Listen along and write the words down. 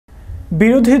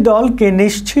বিরোধী দলকে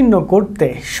নিশ্চিহ্ন করতে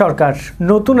সরকার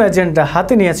নতুন এজেন্ডা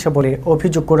হাতে নিয়েছে বলে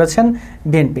অভিযোগ করেছেন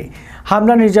বিএনপি।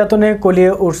 হামলা নির্যাতনে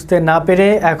কলিয়ে উঠতে না পেরে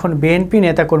এখন বিএনপি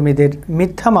নেতাকর্মীদের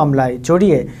মিথ্যা মামলায়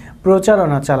জড়িয়ে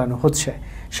প্রচারণা চালানো হচ্ছে।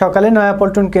 সকালে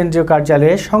নয়াপল্টন কেন্দ্রীয়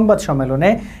কার্যালয়ে সংবাদ সম্মেলনে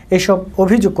এসব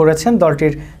অভিযোগ করেছেন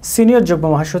দলটির সিনিয়র যুগ্ম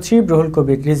মহাসচিব রুহুল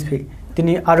কবির রিজভী।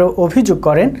 তিনি আরও অভিযোগ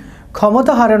করেন,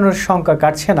 ক্ষমতা হারানোর শঙ্কা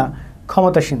কাটছে না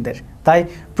ক্ষমতাসীনদের, তাই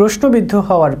প্রশ্নবিদ্ধ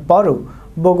হওয়ার পরও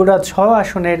বগুড়া ৬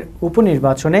 আসনের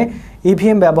উপনির্বাচনে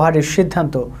ইভিএম ব্যবহারের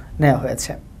সিদ্ধান্ত নেওয়া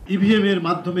হয়েছে। ইভিএম এর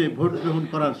মাধ্যমে ভোট গ্রহণ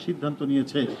করার সিদ্ধান্ত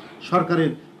নিয়েছে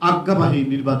সরকারের আজ্ঞাবাহী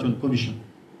নির্বাচন কমিশন।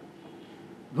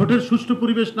 ভোটের সুষ্ঠু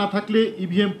পরিবেশ না থাকলে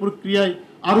ইভিএম প্রক্রিয়ায়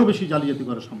আরও বেশি জালিয়াতি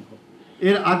করা সম্ভব।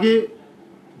 এর আগে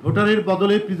ভোটারের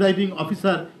বদলে প্রিজাইডিং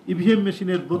অফিসার ইভিএম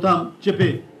মেশিনের বোতাম চেপে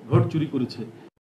ভোট চুরি করেছে।